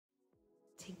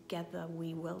Together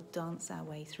we will dance our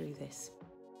way through this.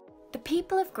 The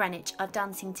people of Greenwich are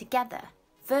dancing together,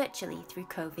 virtually through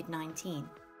COVID-19.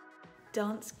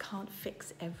 Dance can't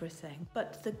fix everything,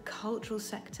 but the cultural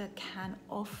sector can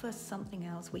offer something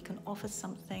else. We can offer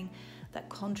something that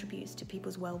contributes to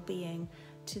people's well-being,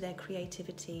 to their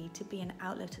creativity, to be an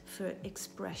outlet for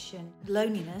expression.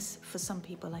 Loneliness, for some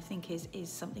people, I think is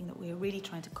something that we're really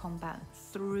trying to combat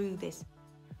through this.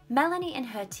 Melanie and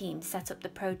her team set up the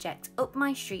project Up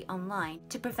My Street online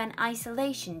to prevent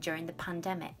isolation during the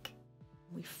pandemic.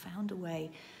 We found a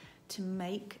way to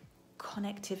make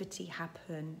connectivity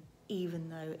happen even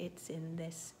though it's in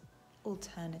this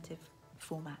alternative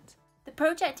format. The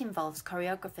project involves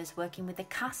choreographers working with a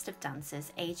cast of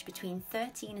dancers aged between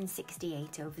 13 and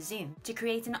 68 over Zoom to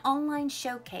create an online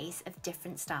showcase of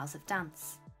different styles of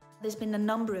dance. There's been a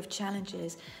number of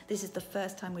challenges. This is the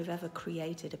first time we've ever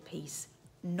created a piece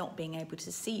not being able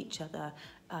to see each other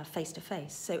face to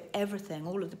face. So everything,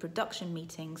 all of the production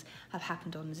meetings have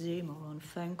happened on Zoom or on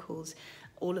phone calls.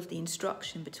 All of the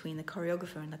instruction between the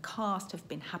choreographer and the cast have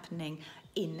been happening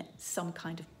in some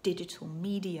kind of digital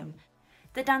medium.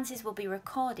 The dances will be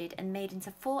recorded and made into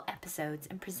 4 episodes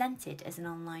and presented as an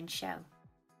online show.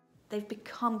 They've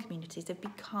become communities, they've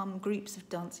become groups of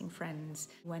dancing friends.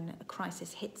 When a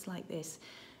crisis hits like this,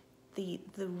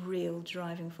 the real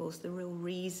driving force, the real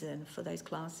reason for those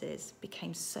classes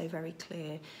became so very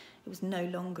clear. It was no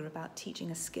longer about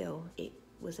teaching a skill, it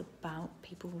was about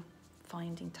people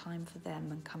finding time for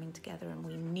them and coming together, and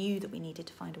we knew that we needed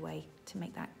to find a way to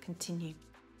make that continue.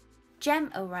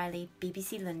 Jem O'Reilly,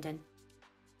 BBC London.